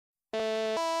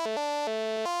BMC,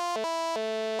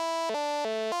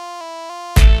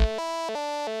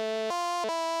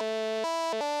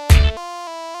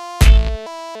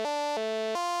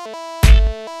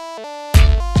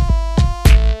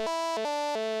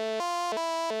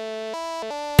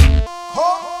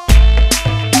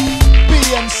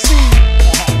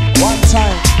 one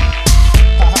time.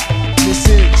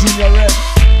 Missill, Junior Red.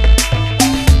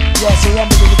 Yes, a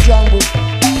rumble in the jungle.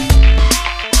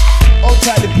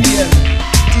 Outside the PM,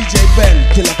 DJ Ben,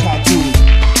 Killer Cartoon.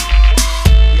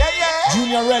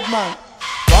 Junior Red, man.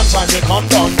 One time they come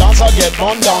down, dance or get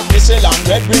run down. Missill and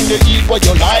Red bring the heat what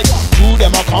you like. Two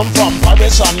them a come from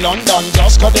Paris and London.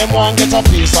 Just cause them want get a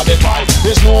piece of the pie.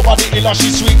 There's nobody illa, she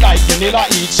sweet like vanilla.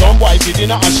 Eat some boy for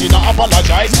dinner and she not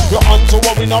apologize. You're on to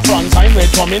what we no front time.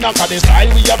 Red coming up, cause the style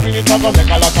we a bring it up and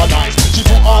make a lot of nice. She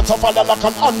too hard to follow like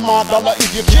an unmarked dollar.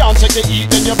 If you can't take the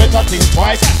eat, then you better think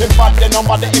twice. Them bad they no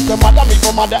matter if they mother me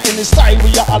for mother. Any style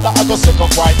we a other, I go stick up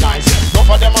quite nice. None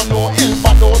of them a no ill,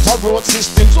 but out a road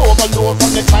systems overload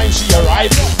from the time she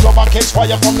arrived. Rubber catch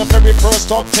fire from the very first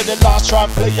talk to the last track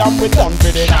play and we done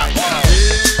for the night.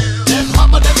 Them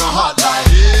hot but them no hot like.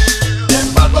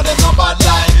 Them bad but them no bad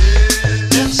like.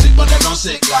 Them sick but them no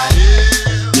sick like.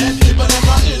 Them ill but them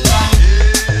no ill like.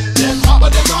 Them hot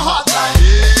but them no hot like.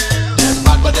 Them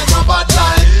bad but them no bad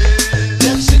like.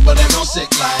 Them sick but them no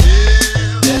sick like.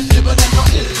 Them ill but them no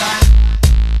ill like.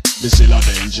 Missill a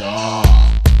danger,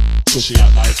 so she a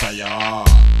like fire.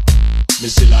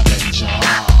 Missill a danger,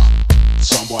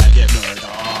 some boy get murdered.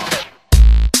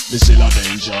 Missill a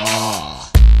danger,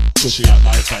 so she a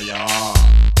like fire.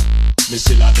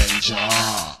 Missill a danger,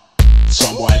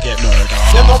 some boy get murdered.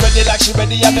 Them not ready like she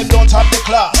ready and them don't have the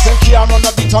class. Them can't run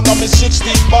a beat under me 16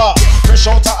 bar. Fresh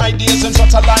out of ideas and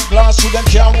shut a like glass. So them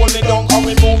can't hold me down cause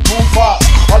we move too fast.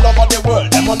 All over the world,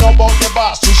 them know about the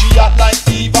boss. So she hot like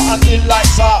fever and ill like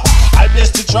SARS. I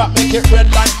bless the trap, make it red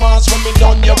like Mars. When we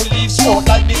done, yeah, we leave smoke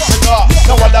like big cigar.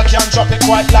 No other can drop it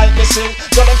quite like Missill.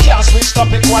 No, them can't switch, stop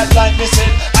it quite like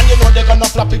Missill. And you know they're gonna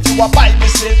flop if you a buy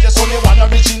Missill. There's only one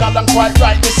original and quite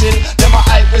right Missill. Them a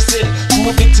hype Missill,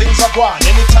 two big things are gone.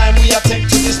 Anytime we a take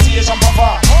to the stage and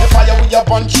perform, the fire we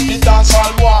up on keep the dance all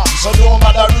warm. So don't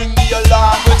bother ring the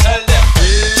alarm, we tell them.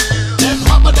 Them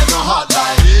hot but them no hot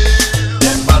like.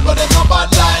 Them bad but them no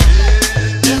bad like.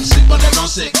 Them sick but them no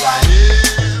sick like.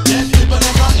 Them ill but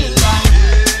them no ill like.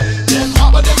 Them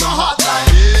hot but them no hot like.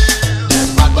 Them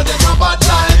bad but them no bad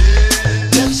like.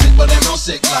 Them sick but them no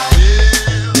sick like.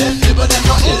 Them ill but them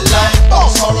no ill like.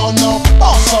 Bounce around now,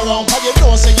 bounce around. Cause you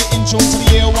know say you in tune to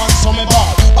the A1 so me ball.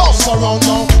 Bounce around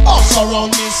now, bounce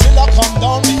around. Missill a come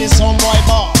down with the some boy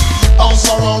bar. Bounce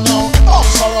around now,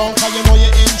 bounce around. Cause you know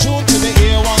you in tune to the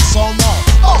A1 so now.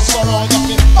 Bounce around, you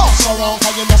feel bounce around.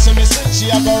 Cause you know say Missill she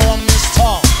a go run this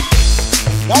town.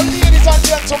 Now ladies and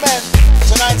gentlemen,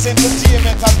 tonight's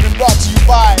entertainment has been brought to you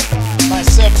by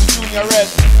myself, the Junior Red.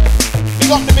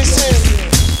 Big up the Missill,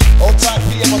 outside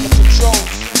PM on the controls.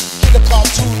 Killer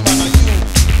Cartoon man and you,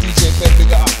 DJ Ben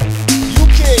big up.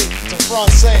 UK to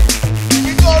France, here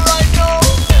we go right now.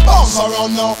 Bounce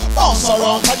around now, bounce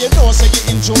around. Cause you know say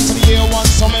you in tune to the A1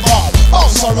 so me ball.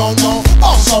 Bounce around now,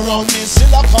 bounce around.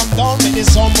 Missill a come down with the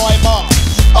some boy bar.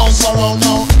 Bounce around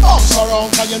now, bounce around.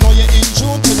 Cause you know you're in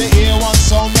tune to the A1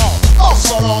 sound now.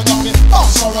 Bounce around, you feel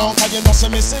bounce around. Cause you know say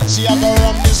Missill she a go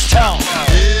run this town.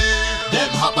 Them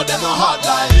hot but them no hot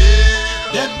like.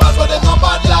 Them bad but them no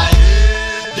bad like.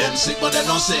 Them sick but them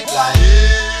no sick like.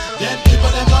 Them ill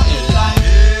but them no ill like.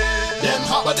 Them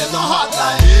hot but them no hot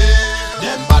like.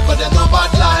 Them bad but them no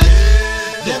bad like.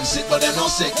 Them sick but them no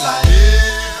sick like.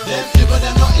 Them ill but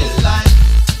them no ill like.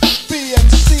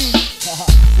 BMC,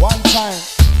 one time.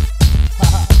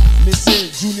 Missill,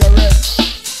 Junior Red.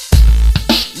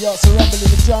 Yo, it's a rumble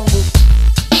in the jungle.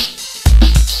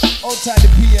 Outside the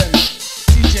PM,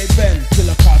 DJ Ben.